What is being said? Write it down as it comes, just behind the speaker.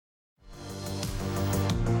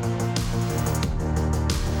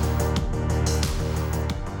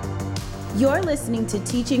You're listening to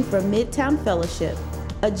Teaching from Midtown Fellowship,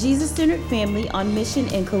 a Jesus-centered family on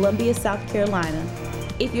mission in Columbia, South Carolina.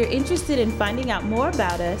 If you're interested in finding out more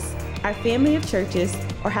about us, our family of churches,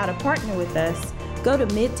 or how to partner with us, go to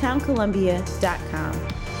midtowncolumbia.com.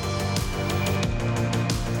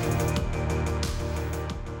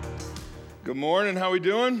 Good morning. How we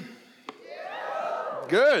doing?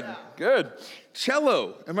 Good.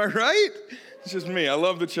 Cello, am I right? It's just me. I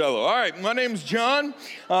love the cello. All right, my name's John.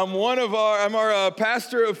 I'm our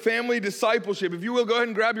pastor of family discipleship. If you will, go ahead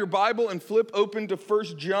and grab your Bible and flip open to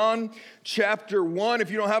 1 John chapter 1.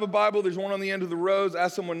 If you don't have a Bible, there's one on the end of the rows.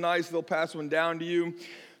 Ask someone nice, they'll pass one down to you.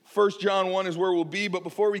 1 John 1 is where we'll be, but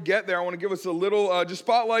before we get there, I want to give us a little, just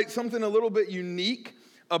spotlight something a little bit unique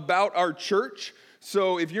about our church.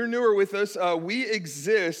 So if you're newer with us, we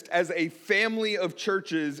exist as a family of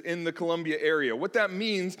churches in the Columbia area. What that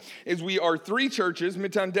means is we are 3 churches,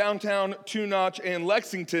 Midtown, Downtown, Two Notch, and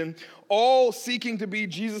Lexington, all seeking to be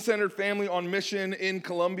Jesus-centered family on mission in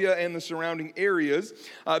Columbia and the surrounding areas.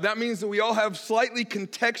 That means that we all have slightly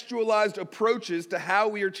contextualized approaches to how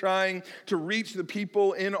we are trying to reach the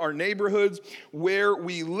people in our neighborhoods where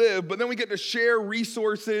we live, but then we get to share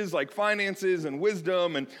resources like finances and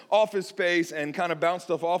wisdom and office space and kind of bounce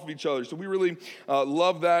stuff off of each other. So we really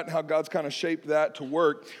love that, how God's kind of shaped that to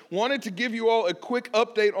work. Wanted to give you all a quick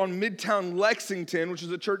update on Midtown Lexington, which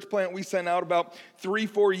is a church plant we sent out about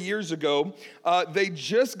 3-4 years ago. They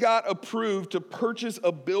just got approved to purchase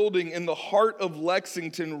a building in the heart of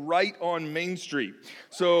Lexington right on Main Street.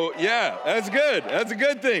 So yeah, that's good. That's a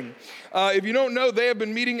good thing. If you don't know, they have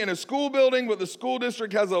been meeting in a school building, but the school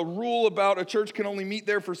district has a rule about a church can only meet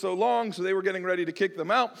there for so long, so they were getting ready to kick them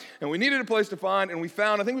out, and we needed a place to find, and we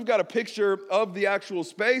found, I think we've got a picture of the actual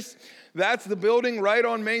space. That's the building right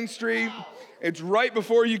on Main Street. It's right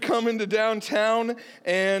before you come into downtown,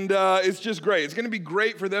 and it's just great. It's going to be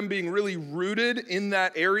great for them being really rooted in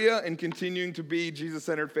that area and continuing to be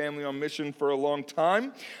Jesus-centered family on mission for a long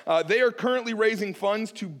time. They are currently raising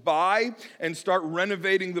funds to buy and start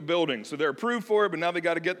renovating the building. So they're approved for it, but now they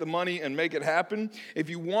got to get the money and make it happen. If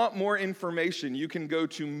you want more information, you can go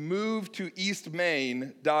to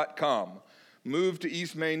movetoeastmain.com.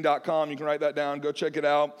 movetoeastmain.com. You can write that down. Go check it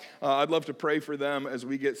out. I'd love to pray for them as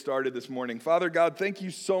we get started this morning. Father God, thank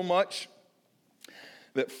you so much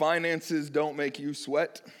that finances don't make you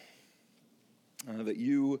sweat, that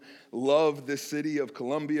you love this city of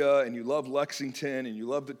Columbia, and you love Lexington, and you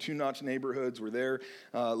love the Two Notch neighborhoods where they're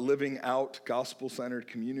living out gospel-centered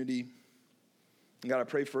community. And God, I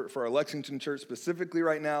pray for our Lexington church specifically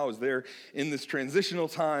right now as they're in this transitional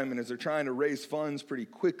time and as they're trying to raise funds pretty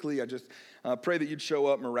quickly. I just pray that you'd show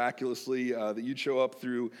up miraculously, that you'd show up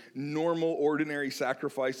through normal, ordinary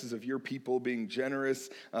sacrifices of your people being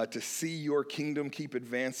generous, to see your kingdom keep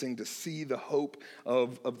advancing, to see the hope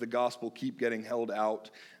of the gospel keep getting held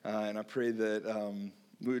out. And I pray that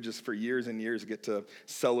we would just for years and years get to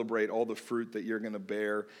celebrate all the fruit that you're going to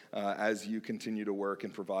bear as you continue to work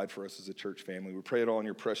and provide for us as a church family. We pray it all in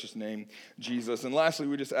your precious name, Jesus. And lastly,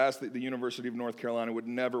 we just ask that the University of North Carolina would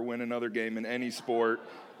never win another game in any sport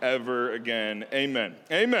ever again. Amen.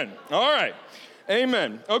 Amen. All right.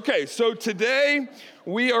 Amen. Okay, so today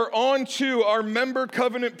we are on to our member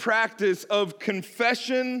covenant practice of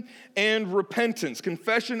confession and repentance.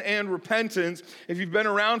 Confession and repentance. If you've been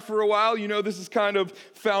around for a while, you know this is kind of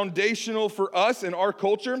foundational for us in our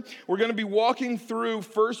culture. We're going to be walking through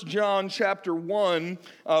 1 John chapter 1,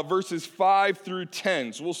 verses 5 through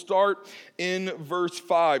 10. So we'll start in verse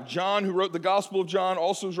 5. John, who wrote the Gospel of John,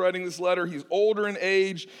 also is writing this letter. He's older in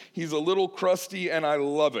age. He's a little crusty, and I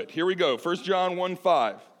love it. Here we go. 1 John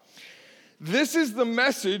 1:5. This is the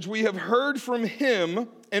message we have heard from him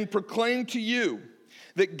and proclaimed to you,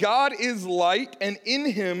 that God is light and in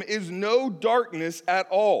him is no darkness at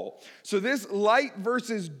all. So this light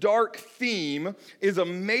versus dark theme is a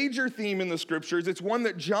major theme in the scriptures. It's one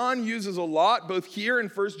that John uses a lot, both here in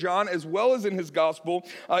 1 John as well as in his gospel.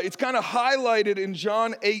 It's kind of highlighted in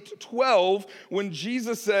John 8:12 when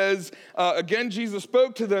Jesus says, again, Jesus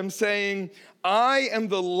spoke to them saying, I am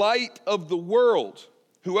the light of the world.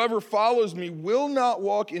 Whoever follows me will not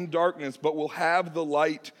walk in darkness, but will have the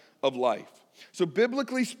light of life. So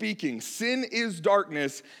biblically speaking, sin is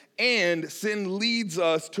darkness, and sin leads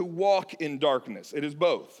us to walk in darkness. It is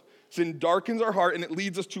both. Sin darkens our heart, and it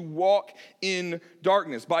leads us to walk in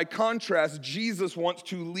darkness. By contrast, Jesus wants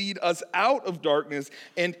to lead us out of darkness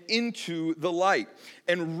and into the light.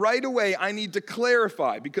 And right away, I need to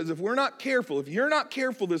clarify, because if you're not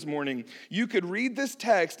careful this morning, you could read this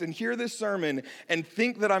text and hear this sermon and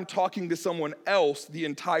think that I'm talking to someone else the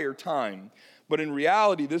entire time. But in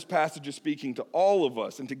reality, this passage is speaking to all of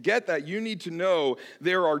us. And to get that, you need to know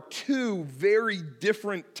there are two very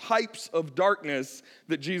different types of darkness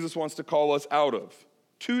that Jesus wants to call us out of.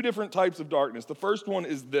 Two different types of darkness. The first one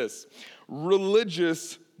is this: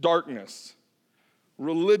 religious darkness.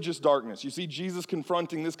 Religious darkness. You see Jesus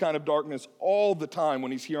confronting this kind of darkness all the time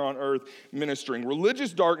when he's here on earth ministering.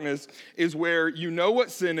 Religious darkness is where you know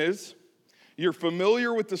what sin is, you're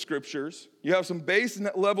familiar with the scriptures, you have some base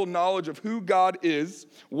level knowledge of who God is,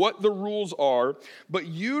 what the rules are, but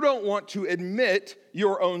you don't want to admit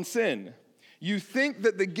your own sin. You think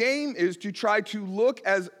that the game is to try to look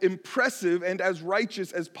as impressive and as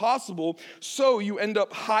righteous as possible, so you end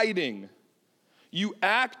up hiding. You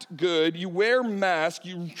act good, you wear masks,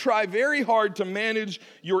 you try very hard to manage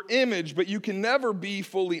your image, but you can never be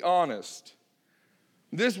fully honest.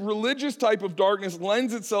 This religious type of darkness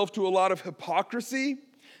lends itself to a lot of hypocrisy,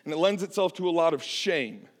 and it lends itself to a lot of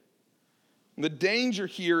shame. And the danger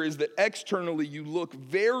here is that externally you look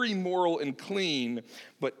very moral and clean,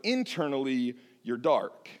 but internally you're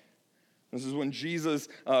dark. This is when Jesus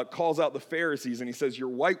calls out the Pharisees and he says, "You're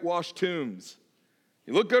whitewashed tombs.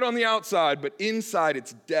 You look good on the outside, but inside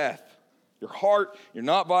it's death. Your heart, you're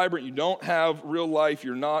not vibrant, you don't have real life,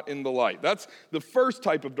 you're not in the light." That's the first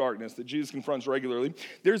type of darkness that Jesus confronts regularly.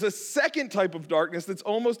 There's a second type of darkness that's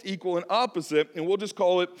almost equal and opposite, and we'll just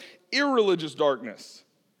call it irreligious darkness.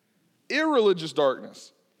 Irreligious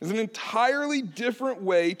darkness is an entirely different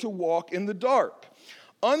way to walk in the dark.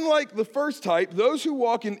 Unlike the first type, those who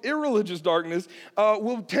walk in irreligious darkness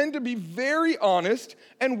will tend to be very honest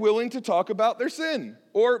and willing to talk about their sin.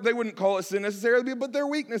 Or they wouldn't call it sin necessarily, but their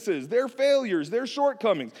weaknesses, their failures, their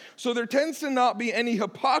shortcomings. So there tends to not be any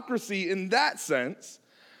hypocrisy in that sense.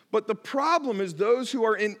 But the problem is those who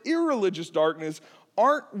are in irreligious darkness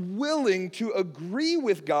aren't willing to agree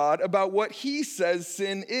with God about what he says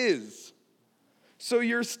sin is. So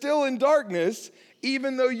you're still in darkness,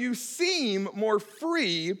 even though you seem more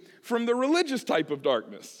free from the religious type of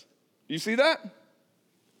darkness. Do you see that?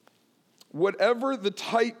 Whatever the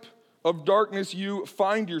type of darkness you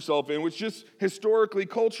find yourself in, which just historically,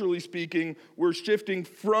 culturally speaking, we're shifting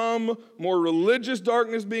from more religious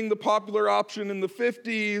darkness being the popular option in the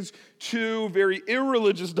 50s to very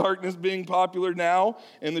irreligious darkness being popular now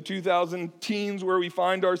in the 2000 teens where we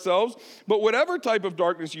find ourselves. But whatever type of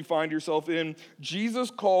darkness you find yourself in, Jesus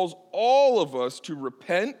calls all of us to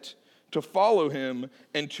repent, to follow him,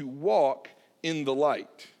 and to walk in the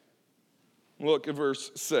light. Look at verse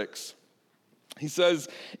 6. He says,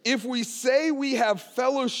 "If we say we have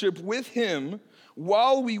fellowship with him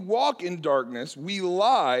while we walk in darkness, we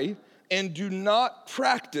lie and do not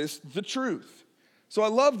practice the truth." So I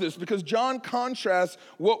love this because John contrasts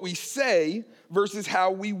what we say versus how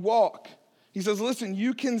we walk. He says, listen,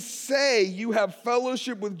 you can say you have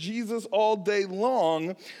fellowship with Jesus all day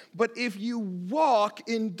long, but if you walk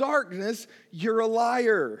in darkness, you're a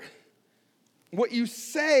liar. What you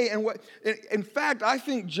say and what, in fact, I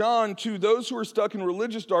think John, to those who are stuck in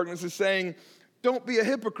religious darkness, is saying, don't be a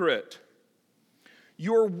hypocrite.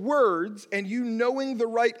 Your words and you knowing the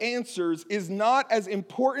right answers is not as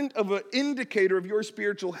important of an indicator of your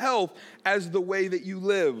spiritual health as the way that you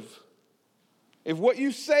live. If what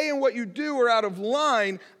you say and what you do are out of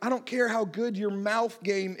line, I don't care how good your mouth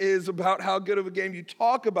game is about how good of a game you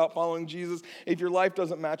talk about following Jesus. If your life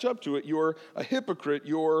doesn't match up to it, you're a hypocrite,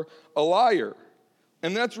 you're a liar.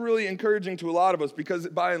 And that's really encouraging to a lot of us because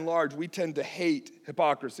by and large, we tend to hate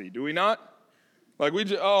hypocrisy, do we not? Like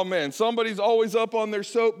oh man, somebody's always up on their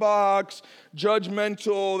soapbox,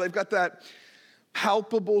 judgmental. They've got that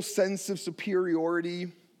palpable sense of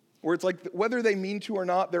superiority where it's like whether they mean to or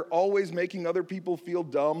not, they're always making other people feel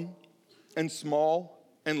dumb and small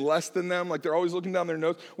and less than them. Like they're always looking down their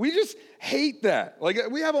nose. We just hate that. Like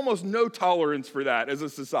we have almost no tolerance for that as a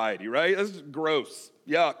society, right? That's gross.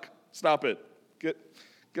 Yuck. Stop it.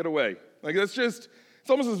 Get away. Like it's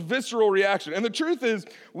almost this visceral reaction. And the truth is,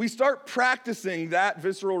 we start practicing that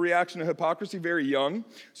visceral reaction to hypocrisy very young.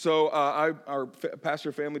 So our pastor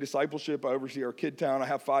of family discipleship, I oversee our kid town. I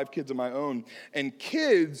have 5 kids of my own. And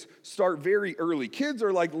kids start very early. Kids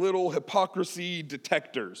are like little hypocrisy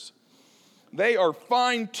detectors. They are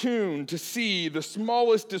fine-tuned to see the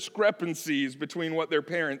smallest discrepancies between what their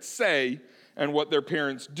parents say and what their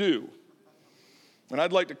parents do. And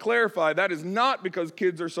I'd like to clarify, that is not because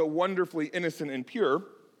kids are so wonderfully innocent and pure.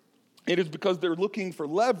 It is because they're looking for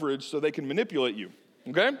leverage so they can manipulate you,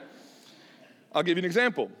 okay? I'll give you an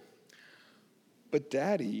example. But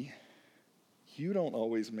Daddy, you don't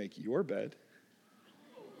always make your bed.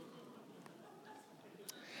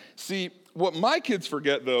 See, what my kids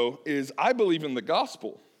forget, though, is I believe in the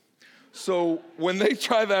gospel. So when they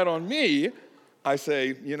try that on me, I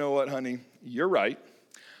say, you know what, honey, you're right,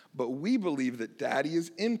 but we believe that daddy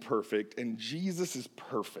is imperfect and Jesus is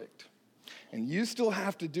perfect. And you still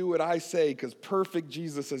have to do what I say because perfect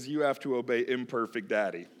Jesus says you have to obey imperfect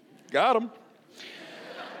daddy. Got him.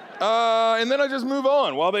 And then I just move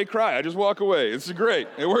on while they cry. I just walk away. It's great.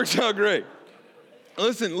 It works out great.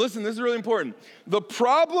 Listen, this is really important. The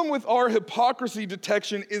problem with our hypocrisy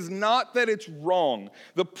detection is not that it's wrong.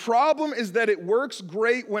 The problem is that it works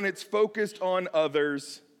great when it's focused on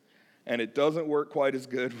others, and it doesn't work quite as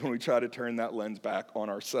good when we try to turn that lens back on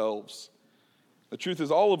ourselves. The truth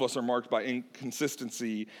is all of us are marked by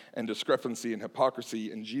inconsistency and discrepancy and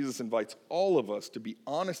hypocrisy, and Jesus invites all of us to be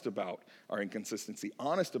honest about our inconsistency,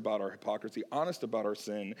 honest about our hypocrisy, honest about our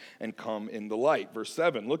sin, and come in the light. Verse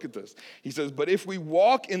 7, look at this. He says, but if we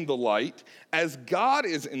walk in the light, as God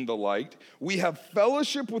is in the light, we have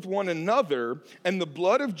fellowship with one another, and the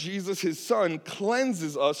blood of Jesus, his son,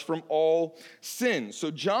 cleanses us from all sin.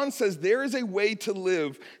 So John says there is a way to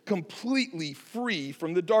live completely free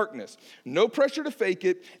from the darkness. No pressure to fake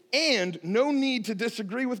it, and no need to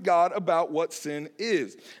disagree with God about what sin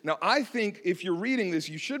is. Now, I think if you're reading this,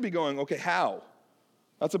 you should be going, okay, how?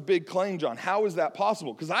 That's a big claim, John. How is that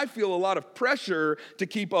possible? Because I feel a lot of pressure to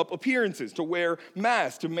keep up appearances, to wear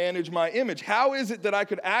masks, to manage my image. How is it that I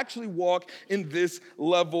could actually walk in this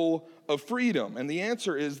level of freedom? And the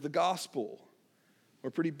answer is the gospel. We're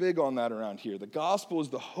pretty big on that around here. The gospel is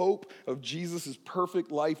the hope of Jesus'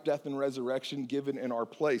 perfect life, death, and resurrection given in our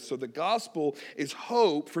place. So the gospel is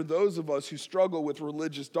hope for those of us who struggle with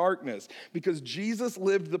religious darkness, because Jesus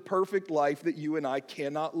lived the perfect life that you and I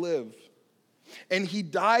cannot live. And he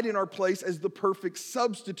died in our place as the perfect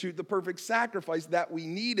substitute, the perfect sacrifice that we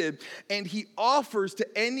needed. And he offers to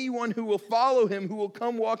anyone who will follow him, who will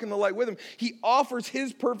come walk in the light with him, he offers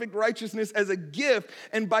his perfect righteousness as a gift.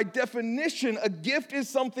 And by definition, a gift is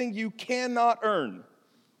something you cannot earn.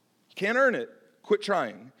 You can't earn it. Quit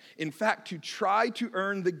trying. In fact, to try to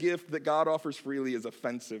earn the gift that God offers freely is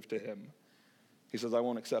offensive to him. He says, I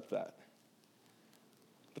won't accept that.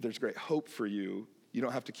 But there's great hope for you. You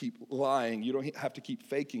don't have to keep lying. You don't have to keep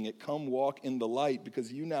faking it. Come walk in the light, because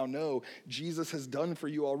you now know Jesus has done for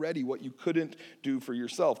you already what you couldn't do for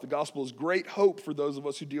yourself. The gospel is great hope for those of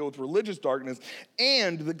us who deal with religious darkness,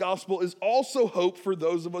 and the gospel is also hope for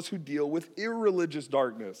those of us who deal with irreligious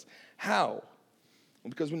darkness. How?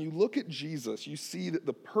 Because when you look at Jesus, you see that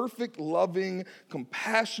the perfect, loving,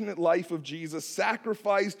 compassionate life of Jesus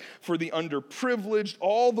sacrificed for the underprivileged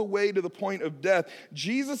all the way to the point of death.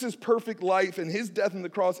 Jesus' perfect life and his death on the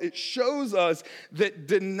cross, it shows us that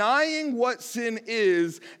denying what sin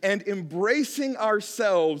is and embracing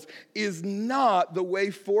ourselves is not the way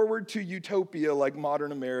forward to utopia like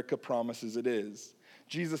modern America promises it is.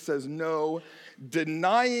 Jesus says, no,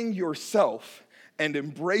 denying yourself and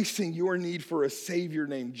embracing your need for a Savior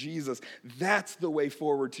named Jesus, that's the way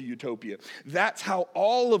forward to utopia. That's how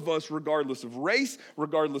all of us, regardless of race,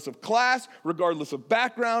 regardless of class, regardless of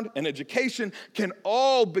background and education, can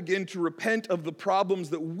all begin to repent of the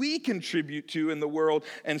problems that we contribute to in the world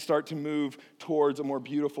and start to move towards a more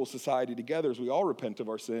beautiful society together as we all repent of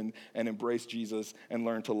our sin and embrace Jesus and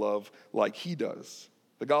learn to love like he does.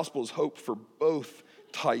 The gospel is hope for both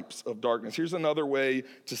types of darkness. Here's another way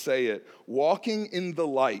to say it. Walking in the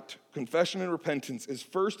light, confession and repentance, is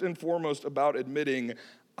first and foremost about admitting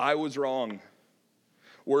I was wrong.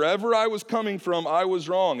 Wherever I was coming from, I was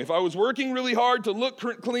wrong. If I was working really hard to look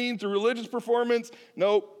clean through religious performance,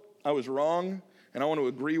 nope, I was wrong. And I want to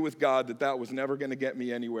agree with God that that was never going to get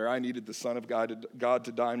me anywhere. I needed the Son of God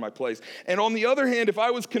to die in my place. And on the other hand, if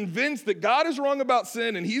I was convinced that God is wrong about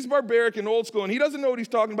sin and he's barbaric and old school and he doesn't know what he's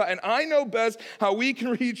talking about and I know best how we can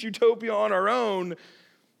reach utopia on our own,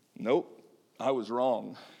 nope, I was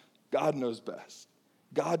wrong. God knows best.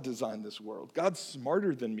 God designed this world. God's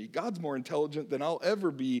smarter than me. God's more intelligent than I'll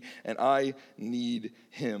ever be, and I need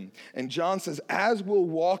him. And John says, as we'll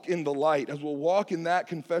walk in the light, as we'll walk in that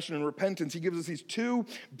confession and repentance, he gives us these two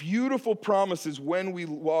beautiful promises when we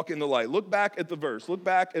walk in the light. Look back at the verse. Look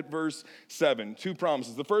back at verse 7. Two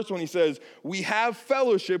promises. The first one, he says, we have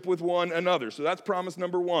fellowship with one another. So that's promise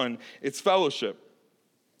number one. It's fellowship.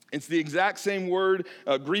 It's the exact same word,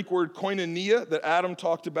 Greek word koinonia, that Adam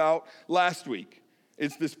talked about last week.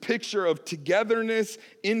 It's this picture of togetherness,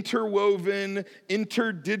 interwoven,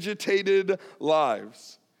 interdigitated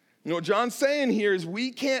lives. You know, what John's saying here is we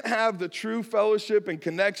can't have the true fellowship and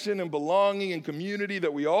connection and belonging and community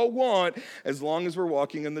that we all want as long as we're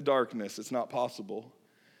walking in the darkness. It's not possible.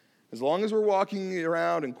 As long as we're walking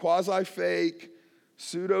around in quasi-fake,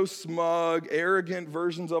 pseudo-smug, arrogant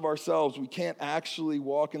versions of ourselves, we can't actually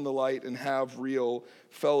walk in the light and have real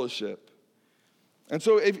fellowship. And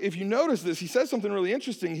so if you notice this, he says something really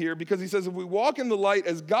interesting here, because he says if we walk in the light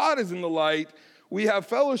as God is in the light, we have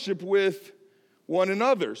fellowship with one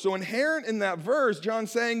another. So inherent in that verse,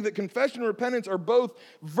 John's saying that confession and repentance are both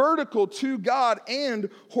vertical to God and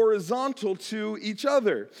horizontal to each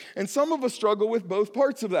other. And some of us struggle with both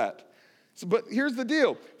parts of that. But here's the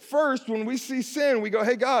deal. First, when we see sin, we go,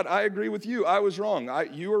 hey, God, I agree with you. I was wrong.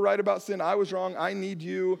 You were right about sin. I was wrong. I need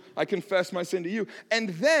you. I confess my sin to you. And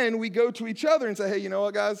then we go to each other and say, hey, you know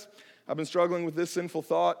what, guys? I've been struggling with this sinful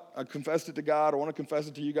thought. I confessed it to God. I want to confess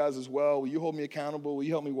it to you guys as well. Will you hold me accountable? Will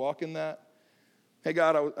you help me walk in that? Hey,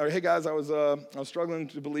 guys, I was struggling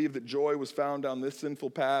to believe that joy was found down this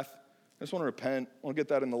sinful path. I just want to repent. I want to get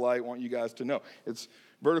that in the light. I want you guys to know. It's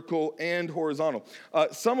vertical and horizontal.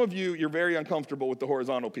 Some of you, you're very uncomfortable with the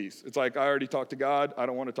horizontal piece. It's like, I already talked to God. I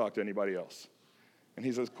don't want to talk to anybody else. And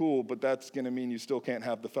he says, cool, but that's going to mean you still can't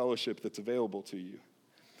have the fellowship that's available to you.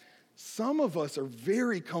 Some of us are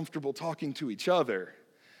very comfortable talking to each other,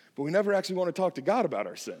 but we never actually want to talk to God about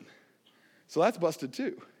our sin. So that's busted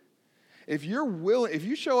too. If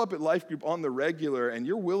you show up at Life Group on the regular and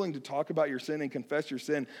you're willing to talk about your sin and confess your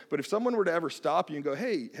sin, but if someone were to ever stop you and go,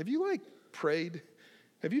 hey, have you prayed?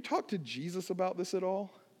 Have you talked to Jesus about this at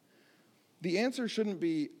all? The answer shouldn't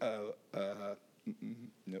be,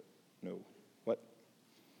 no, what?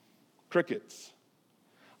 Crickets.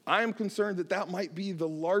 I am concerned that might be the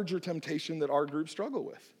larger temptation that our groups struggle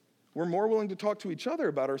with. We're more willing to talk to each other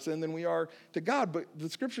about our sin than we are to God. But the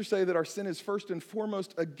scriptures say that our sin is first and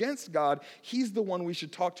foremost against God. He's the one we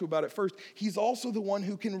should talk to about it first. He's also the one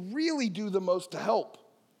who can really do the most to help.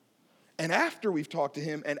 And after we've talked to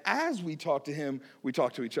him, and as we talk to him, we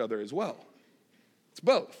talk to each other as well. It's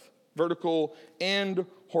both, vertical and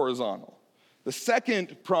horizontal. The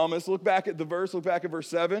second promise, look back at verse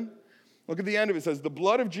 7. Look at the end of it. It says, the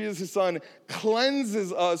blood of Jesus, his son,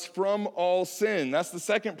 cleanses us from all sin. That's the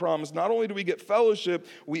second promise. Not only do we get fellowship,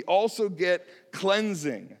 we also get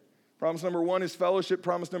cleansing. Promise number 1 is fellowship.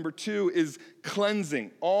 Promise number 2 is cleansing,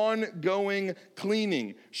 ongoing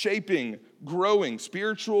cleaning, shaping, growing,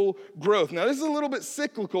 spiritual growth. Now, this is a little bit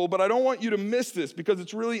cyclical, but I don't want you to miss this because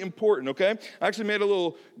it's really important, okay? I actually made a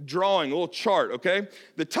little drawing, a little chart, okay?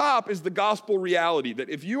 The top is the gospel reality that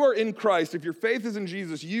if you are in Christ, if your faith is in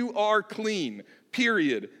Jesus, you are clean,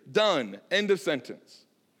 period, done, end of sentence.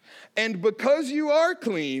 And because you are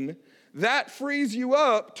clean, that frees you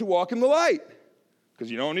up to walk in the light. Because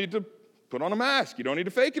you don't need to put on a mask. You don't need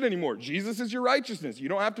to fake it anymore. Jesus is your righteousness. You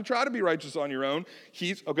don't have to try to be righteous on your own.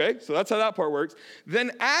 Okay, so that's how that part works. Then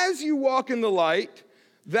as you walk in the light,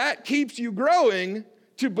 that keeps you growing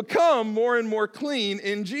to become more and more clean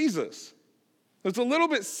in Jesus. It's a little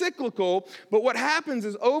bit cyclical, but what happens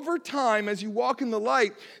is over time, as you walk in the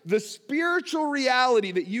light, the spiritual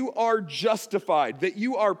reality that you are justified, that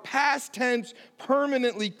you are past tense,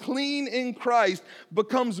 permanently clean in Christ,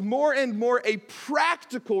 becomes more and more a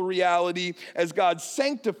practical reality as God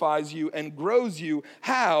sanctifies you and grows you.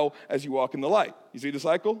 How? As you walk in the light. You see the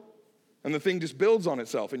cycle? And the thing just builds on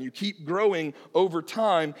itself, and you keep growing over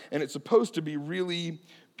time, and it's supposed to be really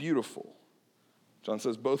beautiful. John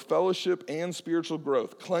says both fellowship and spiritual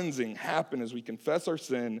growth, cleansing, happen as we confess our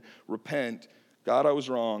sin, repent, God, I was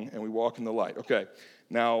wrong, and we walk in the light. Okay,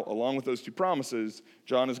 now, along with those two promises,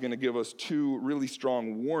 John is going to give us 2 really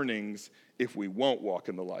strong warnings if we won't walk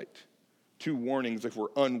in the light. 2 warnings if we're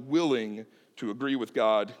unwilling to agree with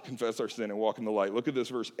God, confess our sin, and walk in the light. Look at this,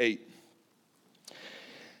 verse 8.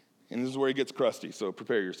 And this is where he gets crusty, so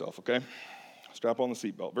prepare yourself, okay? Strap on the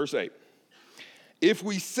seatbelt. Verse 8. If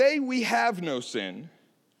we say we have no sin,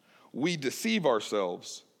 we deceive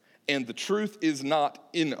ourselves, and the truth is not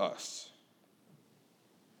in us.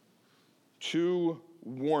 2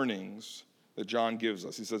 warnings that John gives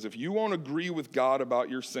us. He says, if you won't agree with God about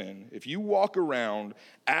your sin, if you walk around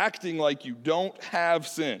acting like you don't have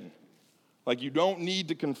sin, like you don't need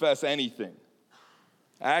to confess anything,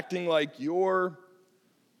 acting like your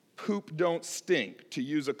poop don't stink, to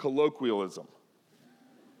use a colloquialism.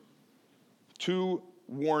 2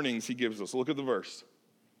 warnings he gives us. Look at the verse.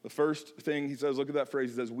 The first thing he says, look at that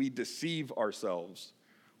phrase, he says, we deceive ourselves.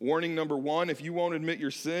 Warning number 1, if you won't admit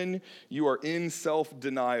your sin, you are in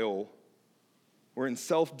self-denial. We're in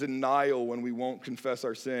self-denial when we won't confess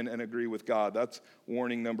our sin and agree with God. That's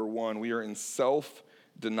warning number 1. We are in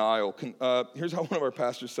self-denial. Here's how one of our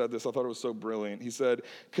pastors said this. I thought it was so brilliant. He said,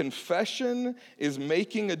 confession is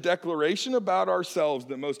making a declaration about ourselves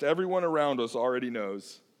that most everyone around us already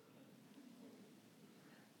knows.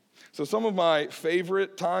 So some of my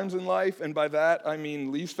favorite times in life, and by that I mean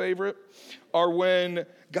least favorite, are when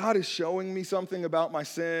God is showing me something about my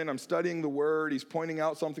sin. I'm studying the Word. He's pointing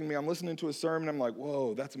out something to me. I'm listening to a sermon. I'm like,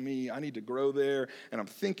 whoa, that's me. I need to grow there. And I'm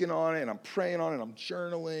thinking on it, and I'm praying on it, and I'm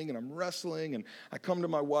journaling, and I'm wrestling. And I come to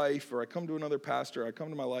my wife, or I come to another pastor, I come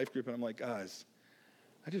to my life group, and I'm like, guys,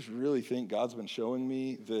 I just really think God's been showing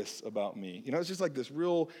me this about me. You know, it's just like this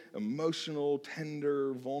real emotional,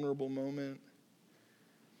 tender, vulnerable moment.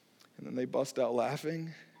 And then they bust out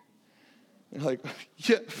laughing. They're like,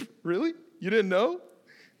 yeah, really? You didn't know?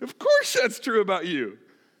 Of course that's true about you.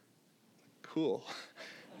 Cool.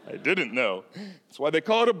 I didn't know. That's why they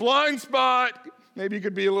call it a blind spot. Maybe you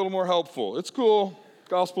could be a little more helpful. It's cool.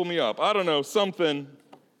 Gospel me up. I don't know, something.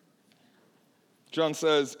 John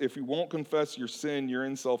says, if you won't confess your sin, you're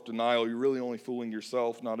in self-denial. You're really only fooling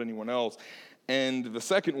yourself, not anyone else. And the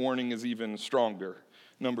second warning is even stronger.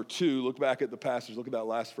 Number 2, look back at the passage. Look at that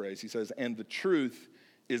last phrase. He says, and the truth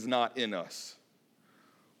is not in us.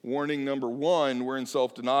 Warning number 1, we're in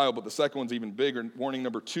self-denial, but the second one's even bigger. Warning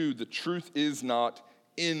number 2, the truth is not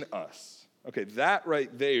in us. Okay, that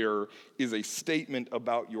right there is a statement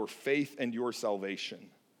about your faith and your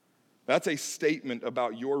salvation. That's a statement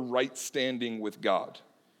about your right standing with God.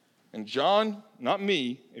 And John, not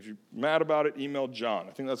me, if you're mad about it, email John.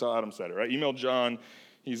 I think that's how Adam said it, right? Email John.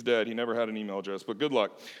 He's dead. He never had an email address, but good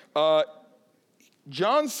luck.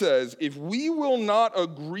 John says, if we will not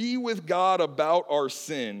agree with God about our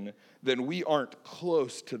sin, then we aren't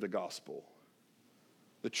close to the gospel.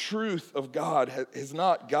 The truth of God has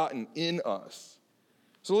not gotten in us.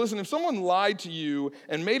 So listen, if someone lied to you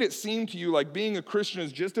and made it seem to you like being a Christian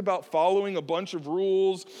is just about following a bunch of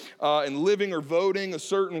rules and living or voting a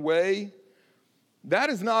certain way,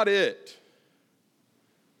 that is not it.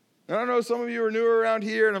 And I know some of you are newer around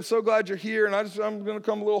here, and I'm so glad you're here, and I'm going to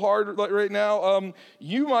come a little hard right now.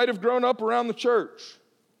 You might have grown up around the church.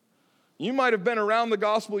 You might have been around the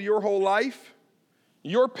gospel your whole life.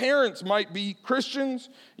 Your parents might be Christians.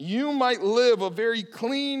 You might live a very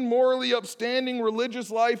clean, morally upstanding religious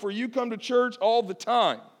life where you come to church all the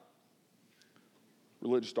time.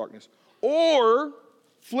 Religious darkness. Or,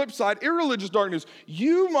 flip side, irreligious darkness.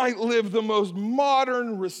 You might live the most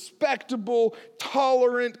modern, respectable,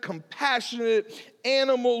 tolerant, compassionate,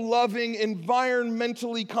 animal-loving,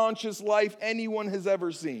 environmentally conscious life anyone has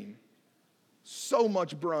ever seen. So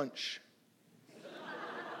much brunch.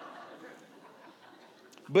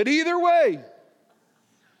 But either way,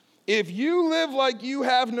 if you live like you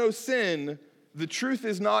have no sin, the truth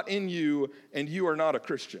is not in you, and you are not a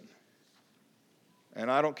Christian. And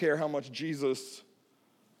I don't care how much Jesus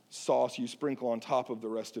sauce you sprinkle on top of the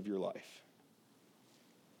rest of your life.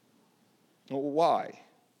 Well, why?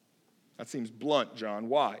 That seems blunt, John.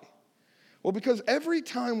 Why? Well, because every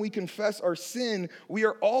time we confess our sin, we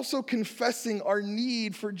are also confessing our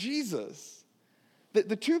need for Jesus.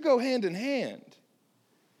 The two go hand in hand.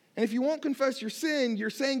 And if you won't confess your sin, you're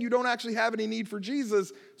saying you don't actually have any need for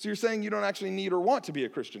Jesus, so you're saying you don't actually need or want to be a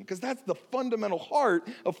Christian, because that's the fundamental heart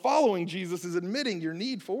of following Jesus, is admitting your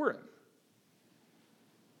need for him.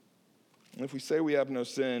 And if we say we have no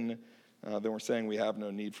sin, then we're saying we have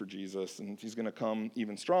no need for Jesus, and he's going to come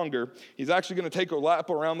even stronger. He's actually going to take a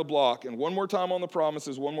lap around the block, and one more time on the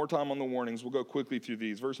promises, one more time on the warnings. We'll go quickly through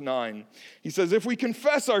these. Verse 9, he says, if we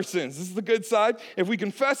confess our sins, this is the good side, if we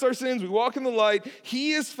confess our sins, we walk in the light,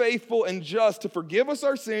 he is faithful and just to forgive us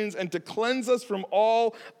our sins and to cleanse us from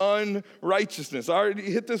all unrighteousness. I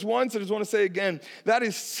already hit this once, I just want to say again, that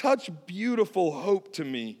is such beautiful hope to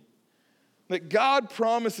me. That God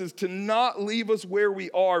promises to not leave us where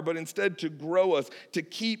we are, but instead to grow us, to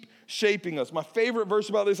keep shaping us. My favorite verse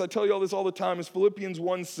about this, I tell you all this all the time, is Philippians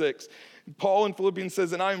 1:6. Paul in Philippians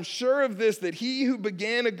says, and I am sure of this, that he who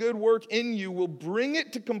began a good work in you will bring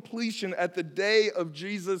it to completion at the day of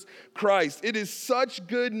Jesus Christ. It is such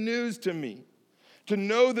good news to me to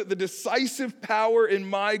know that the decisive power in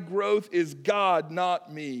my growth is God,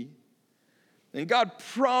 not me. And God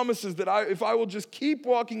promises that if I will just keep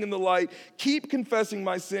walking in the light, keep confessing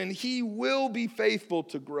my sin, he will be faithful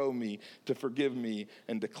to grow me, to forgive me,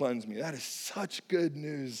 and to cleanse me. That is such good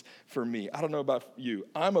news for me. I don't know about you.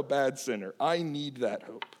 I'm a bad sinner. I need that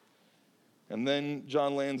hope. And then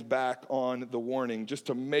John lands back on the warning just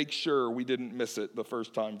to make sure we didn't miss it the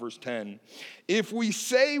first time. Verse 10, if we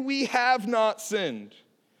say we have not sinned,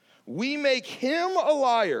 we make him a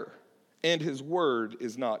liar, and his word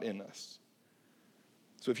is not in us.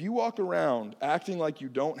 So if you walk around acting like you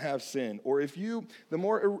don't have sin, or if the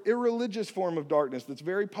more irreligious form of darkness that's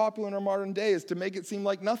very popular in our modern day is to make it seem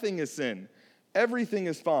like nothing is sin. Everything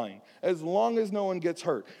is fine, as long as no one gets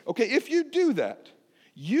hurt. Okay, if you do that,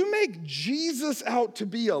 you make Jesus out to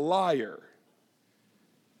be a liar.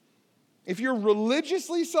 If you're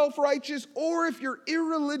religiously self-righteous or if you're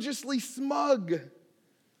irreligiously smug,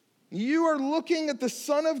 you are looking at the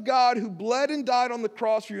Son of God who bled and died on the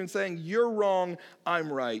cross for you and saying, you're wrong,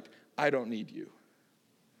 I'm right, I don't need you.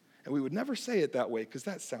 And we would never say it that way because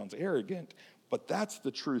that sounds arrogant, but that's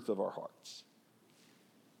the truth of our hearts.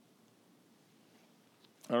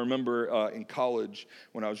 I remember in college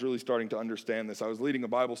when I was really starting to understand this, I was leading a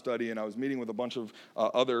Bible study and I was meeting with a bunch of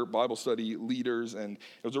other Bible study leaders, and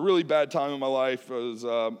it was a really bad time in my life.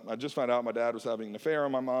 I just found out my dad was having an affair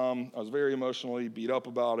on my mom. I was very emotionally beat up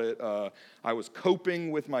about it. I was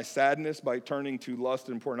coping with my sadness by turning to lust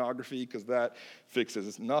and pornography because that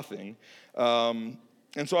fixes nothing.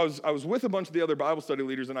 And so I was with a bunch of the other Bible study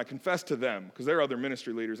leaders, and I confessed to them, because they're other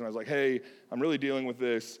ministry leaders, and I was like, hey, I'm really dealing with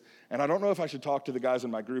this, and I don't know if I should talk to the guys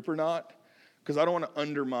in my group or not, because I don't want to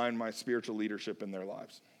undermine my spiritual leadership in their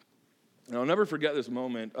lives. And I'll never forget this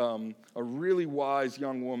moment. A really wise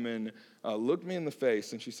young woman looked me in the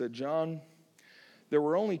face, and she said, John, there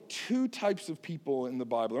were only two types of people in the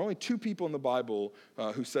Bible. There were only two people in the Bible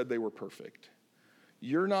who said they were perfect.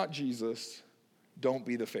 You're not Jesus. Don't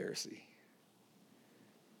be the Pharisee.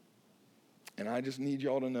 And I just need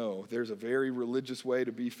y'all to know there's a very religious way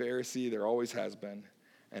to be Pharisee. There always has been.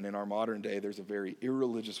 And in our modern day, there's a very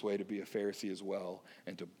irreligious way to be a Pharisee as well.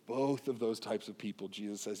 And to both of those types of people,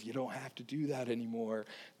 Jesus says, you don't have to do that anymore.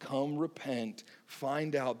 Come repent.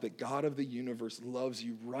 Find out that God of the universe loves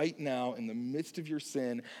you right now in the midst of your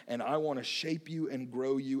sin. And I want to shape you and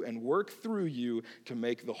grow you and work through you to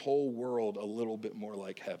make the whole world a little bit more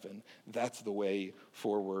like heaven. That's the way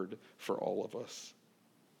forward for all of us.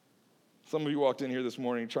 Some of you walked in here this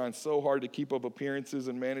morning trying so hard to keep up appearances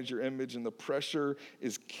and manage your image, and the pressure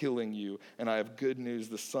is killing you. And I have good news.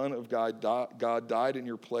 The Son of God died in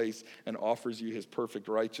your place and offers you his perfect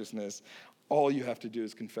righteousness. All you have to do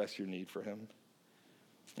is confess your need for him.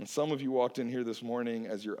 And some of you walked in here this morning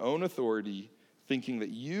as your own authority, thinking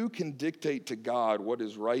that you can dictate to God what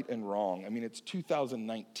is right and wrong. I mean, it's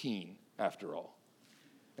 2019 after all.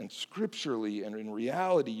 And scripturally and in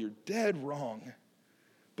reality, you're dead wrong.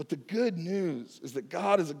 But the good news is that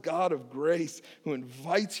God is a God of grace who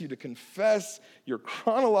invites you to confess your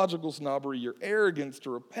chronological snobbery, your arrogance,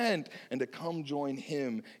 to repent, and to come join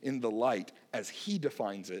him in the light as he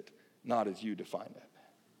defines it, not as you define it.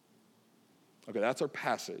 Okay, that's our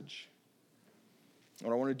passage.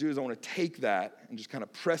 What I want to do is I want to take that and just kind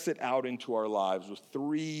of press it out into our lives with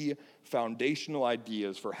three foundational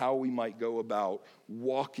ideas for how we might go about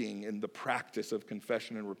walking in the practice of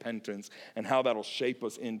confession and repentance, and how that'll shape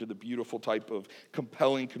us into the beautiful type of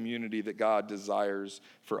compelling community that God desires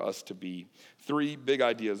for us to be. Three big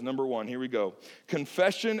ideas. Number one, here we go.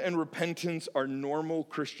 Confession and repentance are normal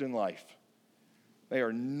Christian life. They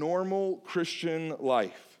are normal Christian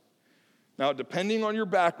life. Now, depending on your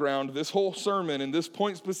background, this whole sermon and this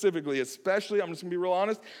point specifically, especially, I'm just going to be real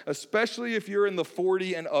honest, especially if you're in the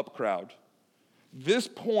 40 and up crowd, this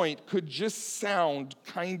point could just sound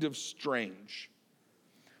kind of strange.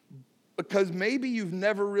 Because maybe you've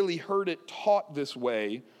never really heard it taught this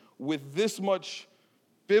way with this much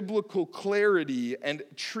biblical clarity and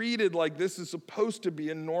treated like this is supposed to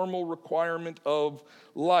be a normal requirement of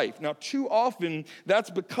life. Now, too often, that's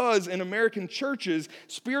because in American churches,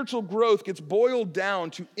 spiritual growth gets boiled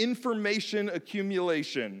down to information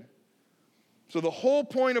accumulation. So the whole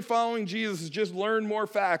point of following Jesus is just learn more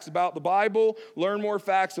facts about the Bible, learn more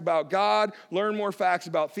facts about God, learn more facts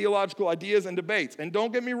about theological ideas and debates. And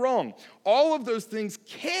don't get me wrong, all of those things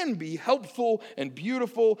can be helpful and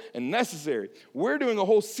beautiful and necessary. We're doing a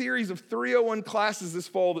whole series of 301 classes this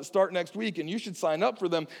fall that start next week, and you should sign up for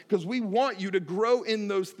them because we want you to grow in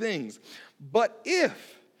those things. But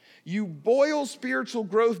if you boil spiritual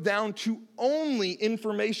growth down to only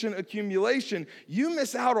information accumulation, you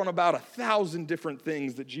miss out on about 1,000 different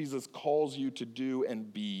things that Jesus calls you to do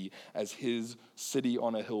and be as his city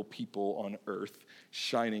on a hill people on earth,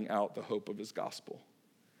 shining out the hope of his gospel.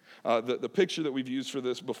 The picture that we've used for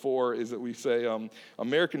this before is that we say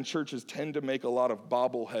American churches tend to make a lot of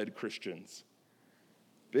bobblehead Christians.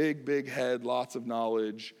 Big head, lots of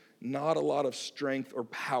knowledge, not a lot of strength or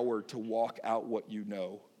power to walk out what you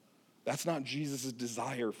know. That's not Jesus'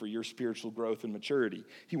 desire for your spiritual growth and maturity.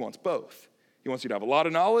 He wants both. He wants you to have a lot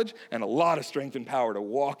of knowledge and a lot of strength and power to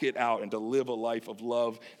walk it out and to live a life of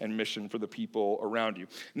love and mission for the people around you.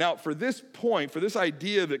 Now, for this point, for this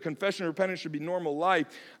idea that confession and repentance should be normal life,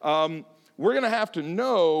 we're going to have to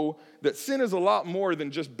know that sin is a lot more than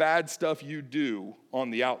just bad stuff you do on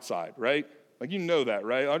the outside, right? Like, you know that,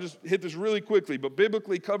 right? I'll just hit this really quickly, but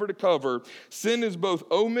biblically, cover to cover, sin is both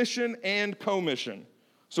omission and commission.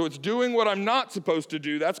 So it's doing what I'm not supposed to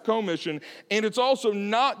do, that's commission, and it's also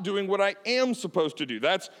not doing what I am supposed to do,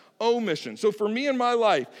 that's omission. So for me in my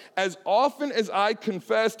life, as often as I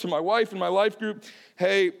confess to my wife and my life group,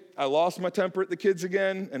 hey, I lost my temper at the kids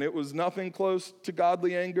again, and it was nothing close to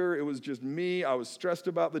godly anger, it was just me, I was stressed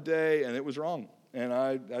about the day, and it was wrong. And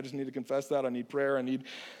I just need to confess that, I need prayer, I need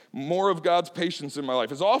more of God's patience in my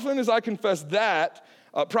life. As often as I confess that,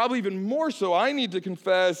 probably even more so, I need to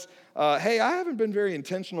confess, hey, I haven't been very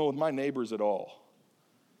intentional with my neighbors at all.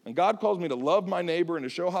 And God calls me to love my neighbor and to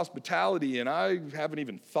show hospitality, and I haven't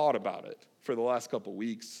even thought about it for the last couple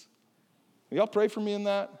weeks. Will y'all pray for me in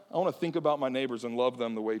that? I want to think about my neighbors and love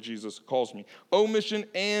them the way Jesus calls me. Omission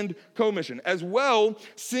and commission. As well,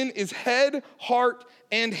 sin is head, heart,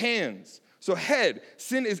 and hands. So head,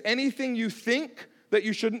 sin is anything you think that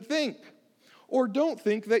you shouldn't think, or don't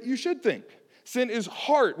think that you should think. Sin is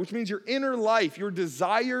heart, which means your inner life, your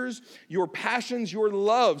desires, your passions, your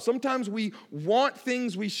love. Sometimes we want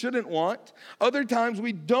things we shouldn't want. Other times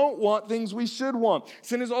we don't want things we should want.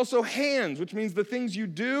 Sin is also hands, which means the things you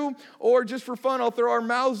do, or just for fun, I'll throw our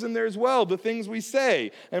mouths in there as well, the things we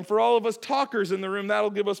say. And for all of us talkers in the room, that'll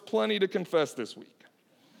give us plenty to confess this week.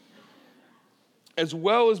 As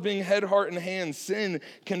well as being head, heart, and hands, sin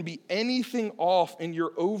can be anything off in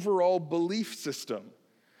your overall belief system.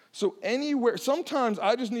 So anywhere, sometimes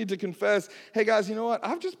I just need to confess, hey guys, you know what?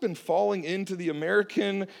 I've just been falling into the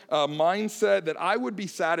American mindset that I would be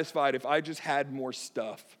satisfied if I just had more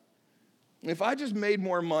stuff. If I just made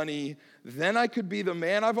more money, then I could be the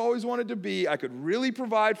man I've always wanted to be. I could really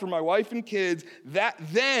provide for my wife and kids.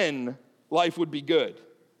 Then life would be good.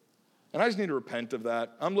 And I just need to repent of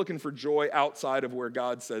that. I'm looking for joy outside of where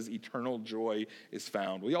God says eternal joy is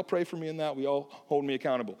found. Will y'all pray for me in that? Will y'all hold me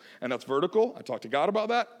accountable? And that's vertical. I talk to God about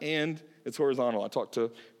that. And it's horizontal. I talk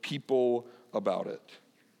to people about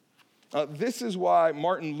it. This is why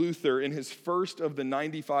Martin Luther, in his first of the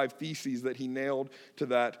 95 theses that he nailed to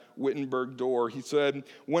that Wittenberg door, he said,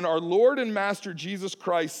 when our Lord and Master Jesus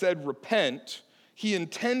Christ said, repent, he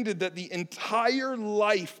intended that the entire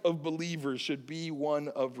life of believers should be one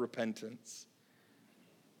of repentance.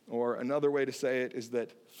 Or another way to say it is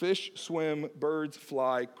that fish swim, birds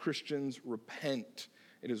fly, Christians repent.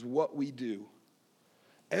 It is what we do.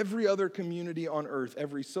 Every other community on earth,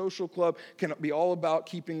 every social club can be all about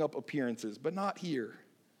keeping up appearances, but not here.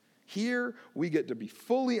 Here, we get to be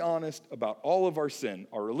fully honest about all of our sin,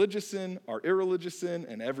 our religious sin, our irreligious sin,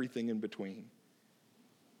 and everything in between.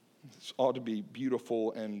 This ought to be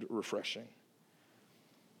beautiful and refreshing.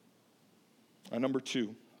 Number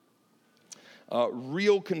 2,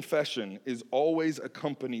 real confession is always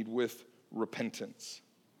accompanied with repentance.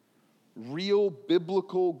 Real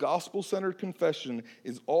biblical gospel-centered confession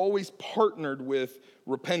is always partnered with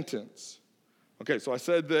repentance. Okay, so I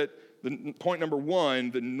said that point number 1,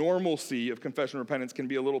 the normalcy of confession and repentance can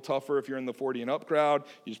be a little tougher if you're in the 40 and up crowd.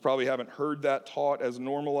 You just probably haven't heard that taught as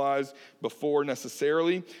normalized before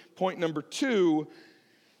necessarily. Point number 2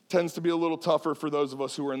 tends to be a little tougher for those of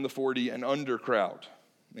us who are in the 40 and under crowd.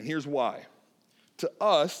 And here's why. To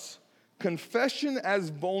us, confession as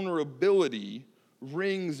vulnerability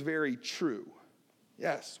rings very true.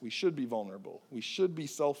 Yes, we should be vulnerable. We should be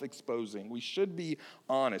self-exposing. We should be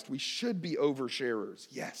honest. We should be oversharers.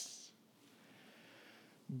 Yes.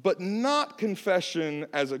 But not confession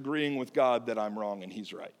as agreeing with God that I'm wrong and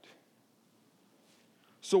he's right.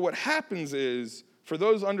 So what happens is, for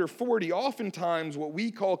those under 40, oftentimes what we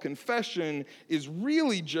call confession is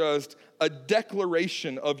really just a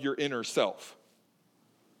declaration of your inner self,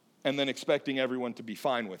 and then expecting everyone to be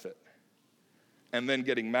fine with it, and then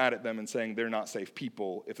getting mad at them and saying they're not safe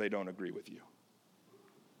people if they don't agree with you.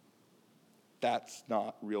 That's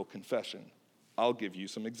not real confession. I'll give you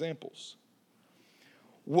some examples.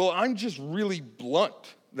 Well, I'm just really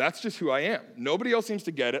blunt. That's just who I am. Nobody else seems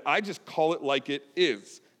to get it. I just call it like it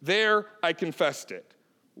is. There, I confessed it.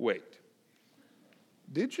 Wait.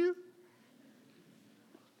 Did you?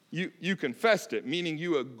 You confessed it, meaning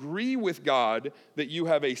you agree with God that you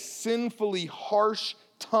have a sinfully harsh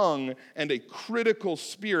tongue and a critical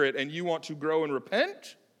spirit and you want to grow and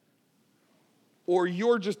repent? Or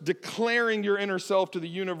you're just declaring your inner self to the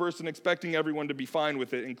universe and expecting everyone to be fine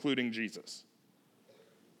with it, including Jesus?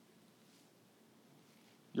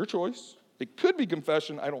 Your choice. It could be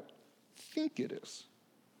confession. I don't think it is.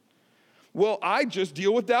 Well, I just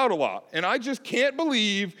deal with doubt a lot, and I just can't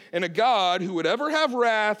believe in a God who would ever have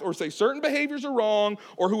wrath or say certain behaviors are wrong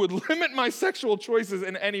or who would limit my sexual choices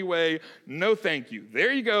in any way. No, thank you.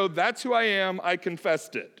 There you go. That's who I am. I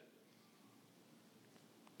confessed it.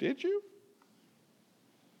 Did you?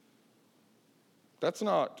 That's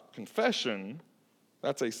not confession.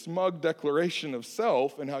 That's a smug declaration of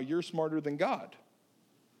self and how you're smarter than God.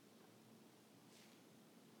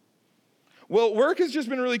 Well, work has just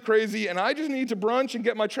been really crazy, and I just need to brunch and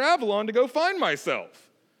get my travel on to go find myself.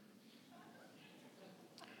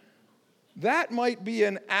 That might be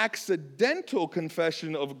an accidental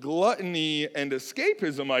confession of gluttony and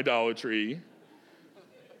escapism idolatry,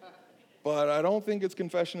 but I don't think it's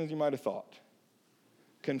confession as you might have thought.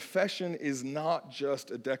 Confession is not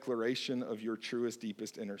just a declaration of your truest,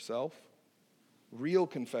 deepest inner self. Real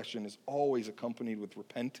confession is always accompanied with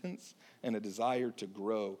repentance and a desire to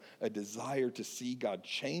grow, a desire to see God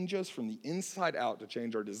change us from the inside out, to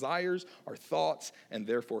change our desires, our thoughts, and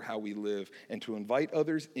therefore how we live, and to invite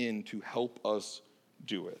others in to help us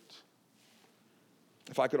do it.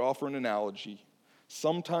 If I could offer an analogy,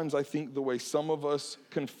 sometimes I think the way some of us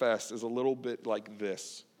confess is a little bit like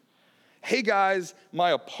this. Hey guys,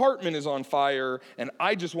 my apartment is on fire, and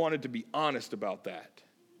I just wanted to be honest about that.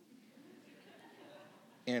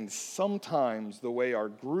 And sometimes the way our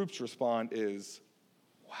groups respond is,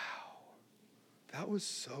 wow, that was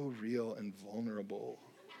so real and vulnerable.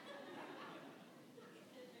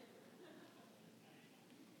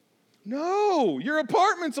 No, your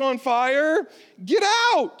apartment's on fire. Get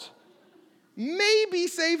out. Maybe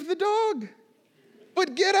save the dog,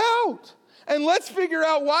 but get out. And let's figure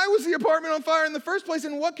out, why was the apartment on fire in the first place,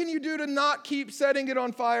 and what can you do to not keep setting it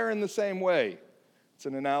on fire in the same way? It's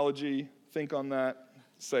an analogy. Think on that.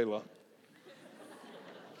 Selah.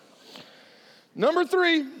 Number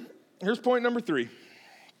 3, here's point number 3.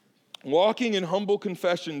 Walking in humble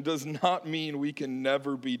confession does not mean we can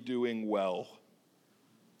never be doing well.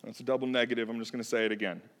 That's a double negative. I'm just going to say it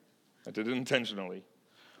again. I did it intentionally.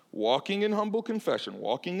 Walking in humble confession,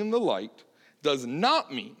 walking in the light, does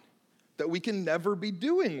not mean that we can never be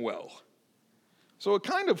doing well. So a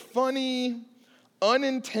kind of funny,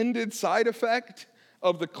 unintended side effect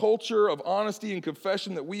of the culture of honesty and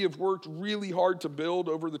confession that we have worked really hard to build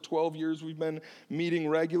over the 12 years we've been meeting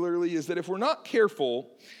regularly is that if we're not careful,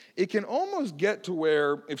 it can almost get to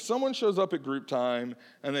where if someone shows up at group time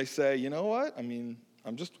and they say, you know what, I'm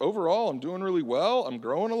doing really well. I'm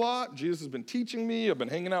growing a lot. Jesus has been teaching me. I've been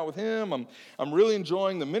hanging out with him. I'm really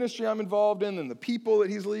enjoying the ministry I'm involved in and the people that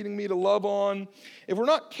he's leading me to love on. If we're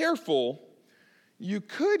not careful, you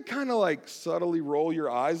could kind of like subtly roll your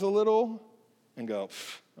eyes a little and go,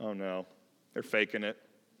 oh no, they're faking it.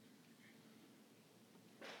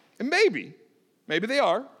 And maybe they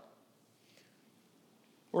are.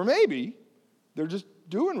 Or maybe they're just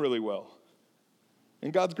doing really well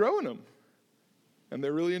and God's growing them. And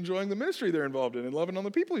they're really enjoying the ministry they're involved in and loving on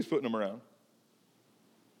the people he's putting them around.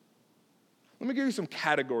 Let me give you some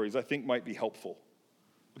categories I think might be helpful.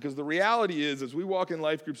 Because the reality is, as we walk in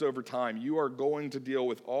life groups over time, you are going to deal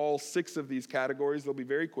with all 6 of these categories. They'll be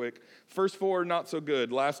very quick. First 4 are not so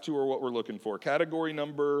good. Last 2 are what we're looking for. Category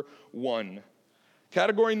number 1.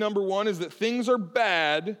 Category number 1 is that things are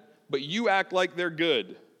bad, but you act like they're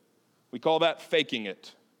good. We call that faking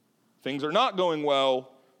it. Things are not going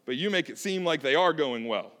well, but you make it seem like they are going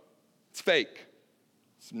well. It's fake.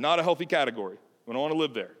 It's not a healthy category. We don't want to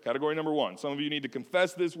live there. Category number 1. Some of you need to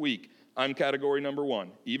confess this week, I'm category number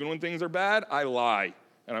 1. Even when things are bad, I lie,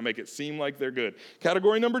 and I make it seem like they're good.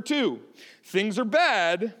 Category number 2. Things are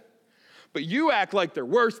bad, but you act like they're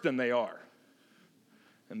worse than they are.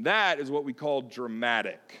 And that is what we call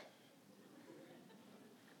dramatic.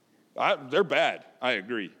 They're bad, I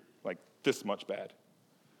agree, like this much bad.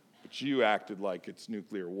 But you acted like it's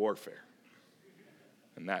nuclear warfare.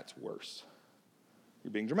 And that's worse.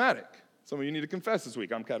 You're being dramatic. Some of you need to confess this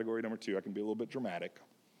week. I'm category number 2. I can be a little bit dramatic.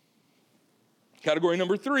 Category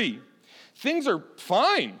number 3. Things are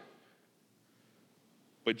fine,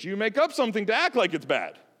 but you make up something to act like it's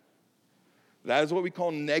bad. That is what we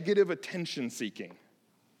call negative attention seeking.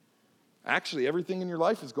 Actually, everything in your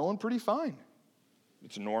life is going pretty fine.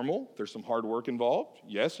 It's normal. There's some hard work involved.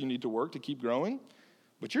 Yes, you need to work to keep growing.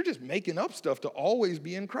 But you're just making up stuff to always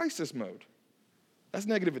be in crisis mode. That's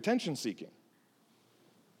negative attention seeking.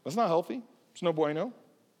 That's not healthy. It's no bueno.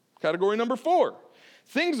 Category number 4.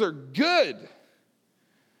 Things are good,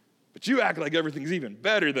 but you act like everything's even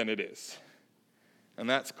better than it is. And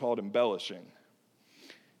that's called embellishing.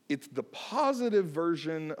 It's the positive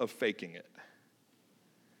version of faking it.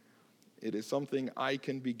 It is something I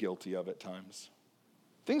can be guilty of at times.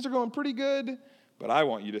 Things are going pretty good, but I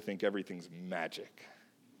want you to think everything's magic.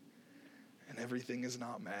 And everything is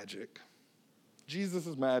not magic. Jesus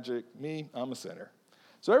is magic. Me, I'm a sinner.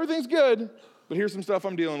 So everything's good, but here's some stuff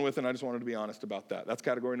I'm dealing with, and I just wanted to be honest about that. That's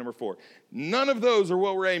category number 4. None of those are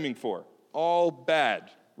what we're aiming for. All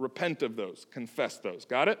bad. Repent of those. Confess those.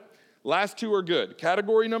 Got it? Last two are good.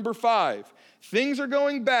 Category number 5, things are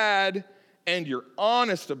going bad and you're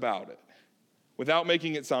honest about it without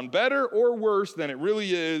making it sound better or worse than it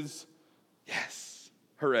really is. Yes,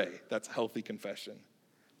 hooray, that's healthy confession.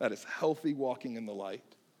 That is healthy walking in the light.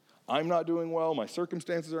 I'm not doing well, my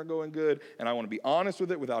circumstances aren't going good, and I want to be honest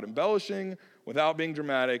with it without embellishing, without being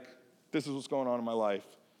dramatic. This is what's going on in my life.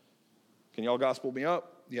 Can y'all gospel me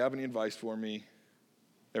up? Do you have any advice for me?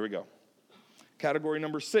 There we go. Category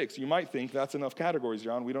number 6. You might think that's enough categories,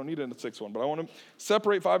 John. We don't need a 6th one, but I want to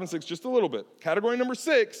separate 5 and 6 just a little bit. Category number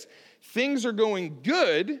 6, things are going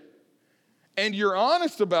good, and you're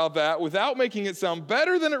honest about that without making it sound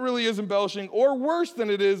better than it really is embellishing or worse than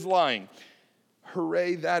it is lying.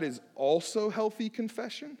 Hooray, that is also healthy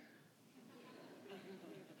confession.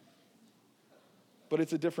 But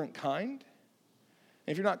it's a different kind.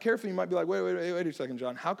 And if you're not careful, you might be like, wait a second,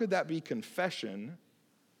 John. How could that be confession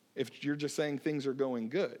if you're just saying things are going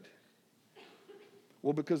good?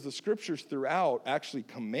 Well, because the scriptures throughout actually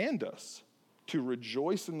command us to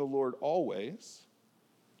rejoice in the Lord always,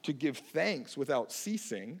 to give thanks without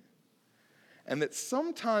ceasing, and that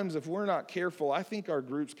sometimes if we're not careful, I think our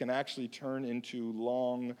groups can actually turn into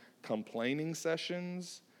long complaining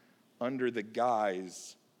sessions under the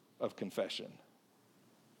guise of confession.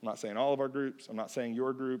 I'm not saying all of our groups, I'm not saying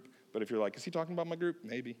your group, but if you're like, is he talking about my group?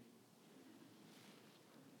 Maybe.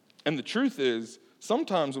 And the truth is,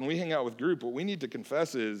 sometimes when we hang out with group, what we need to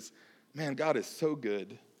confess is, man, God is so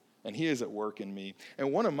good, and he is at work in me.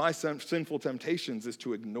 And one of my sinful temptations is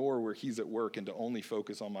to ignore where he's at work and to only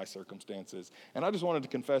focus on my circumstances. And I just wanted to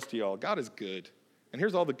confess to y'all, God is good. And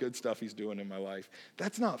here's all the good stuff he's doing in my life.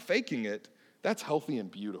 That's not faking it. That's healthy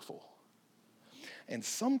and beautiful. And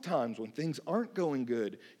sometimes when things aren't going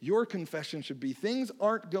good, your confession should be, things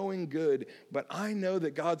aren't going good, but I know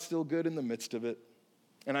that God's still good in the midst of it.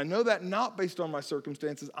 And I know that not based on my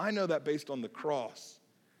circumstances. I know that based on the cross.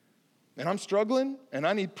 And I'm struggling, and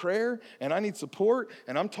I need prayer, and I need support,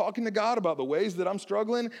 and I'm talking to God about the ways that I'm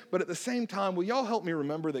struggling, but at the same time, will y'all help me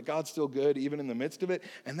remember that God's still good even in the midst of it?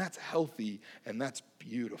 And that's healthy, and that's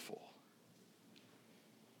beautiful.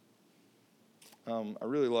 I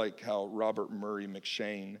really like how Robert Murray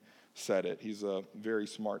McShane said it. He's a very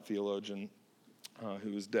smart theologian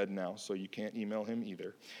who is dead now, so you can't email him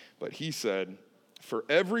either. But he said, for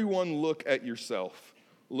everyone look at yourself,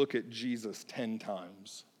 look at Jesus 10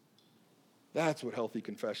 times. That's what healthy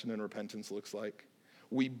confession and repentance looks like.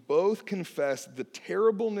 We both confess the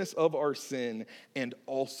terribleness of our sin and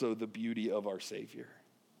also the beauty of our Savior.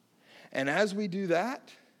 And as we do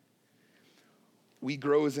that, we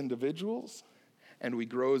grow as individuals and we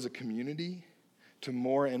grow as a community to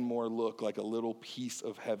more and more look like a little piece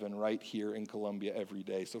of heaven right here in Columbia every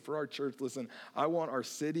day. So for our church, listen, I want our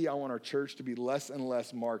city, I want our church to be less and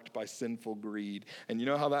less marked by sinful greed. And you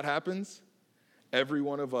know how that happens? Every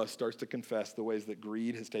one of us starts to confess the ways that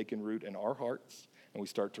greed has taken root in our hearts, and we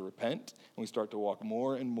start to repent, and we start to walk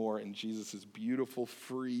more and more in Jesus' beautiful,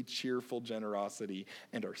 free, cheerful generosity,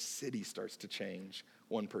 and our city starts to change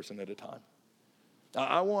one person at a time.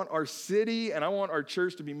 I want our city and I want our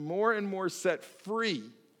church to be more and more set free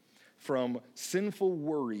from sinful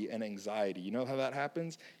worry and anxiety. You know how that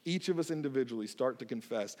happens? Each of us individually start to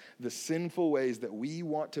confess the sinful ways that we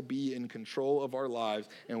want to be in control of our lives,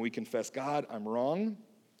 and we confess, God, I'm wrong,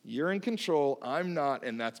 you're in control, I'm not,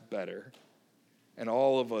 and that's better. And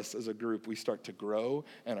all of us as a group, we start to grow,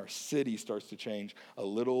 and our city starts to change a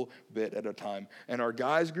little bit at a time. And our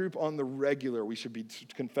guys group on the regular, we should be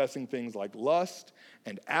confessing things like lust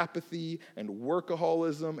and apathy and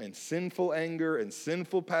workaholism and sinful anger and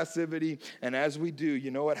sinful passivity. And as we do,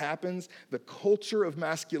 you know what happens? The culture of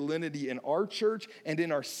masculinity in our church and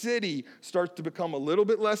in our city starts to become a little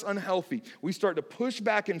bit less unhealthy. We start to push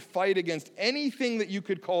back and fight against anything that you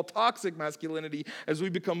could call toxic masculinity as we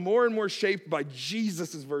become more and more shaped by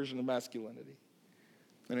Jesus' version of masculinity.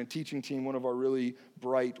 And in teaching team, one of our really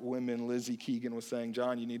bright women, Lizzie Keegan, was saying,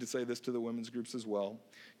 John, you need to say this to the women's groups as well.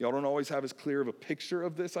 Y'all don't always have as clear of a picture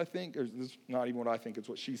of this, I think. Or this is not even what I think, it's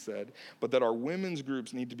what she said. But that our women's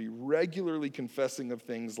groups need to be regularly confessing of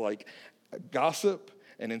things like gossip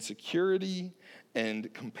and insecurity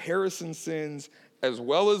and comparison sins, as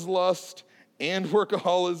well as lust and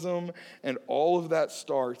workaholism, and all of that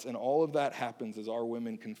starts and all of that happens as our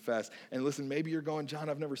women confess. And listen, maybe you're going,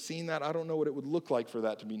 John, I've never seen that. I don't know what it would look like for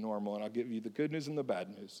that to be normal. And I'll give you the good news and the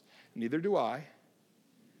bad news. Neither do I,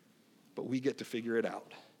 but we get to figure it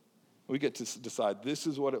out. We get to decide this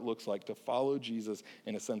is what it looks like to follow Jesus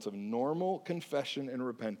in a sense of normal confession and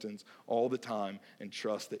repentance all the time, and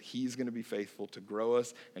trust that he's going to be faithful to grow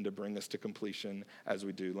us and to bring us to completion as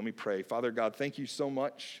we do. Let me pray. Father God, thank you so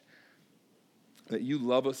much that you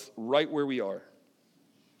love us right where we are,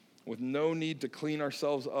 with no need to clean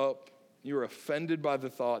ourselves up. You are offended by the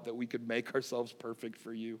thought that we could make ourselves perfect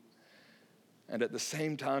for you. And at the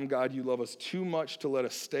same time, God, you love us too much to let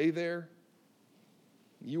us stay there.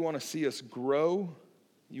 You want to see us grow.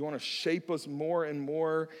 You want to shape us more and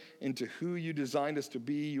more into who you designed us to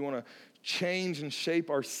be. You want to change and shape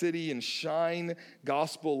our city and shine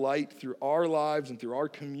gospel light through our lives and through our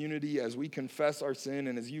community as we confess our sin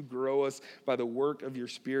and as you grow us by the work of your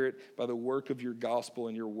Spirit, by the work of your gospel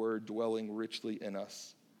and your word dwelling richly in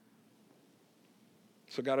us.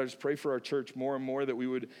 So God, I just pray for our church more and more that we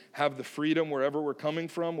would have the freedom wherever we're coming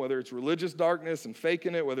from, whether it's religious darkness and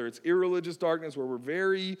faking it, whether it's irreligious darkness, where we're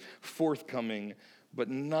very forthcoming, but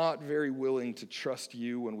not very willing to trust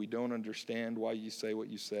you when we don't understand why you say what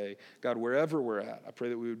you say. God, wherever we're at, I pray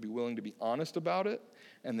that we would be willing to be honest about it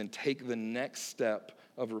and then take the next step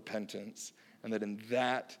of repentance, and that in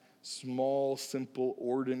that small, simple,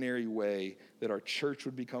 ordinary way that our church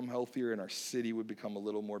would become healthier and our city would become a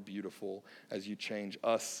little more beautiful as you change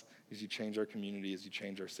us, as you change our community, as you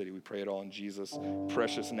change our city. We pray it all in Jesus'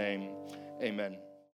 precious name. Amen.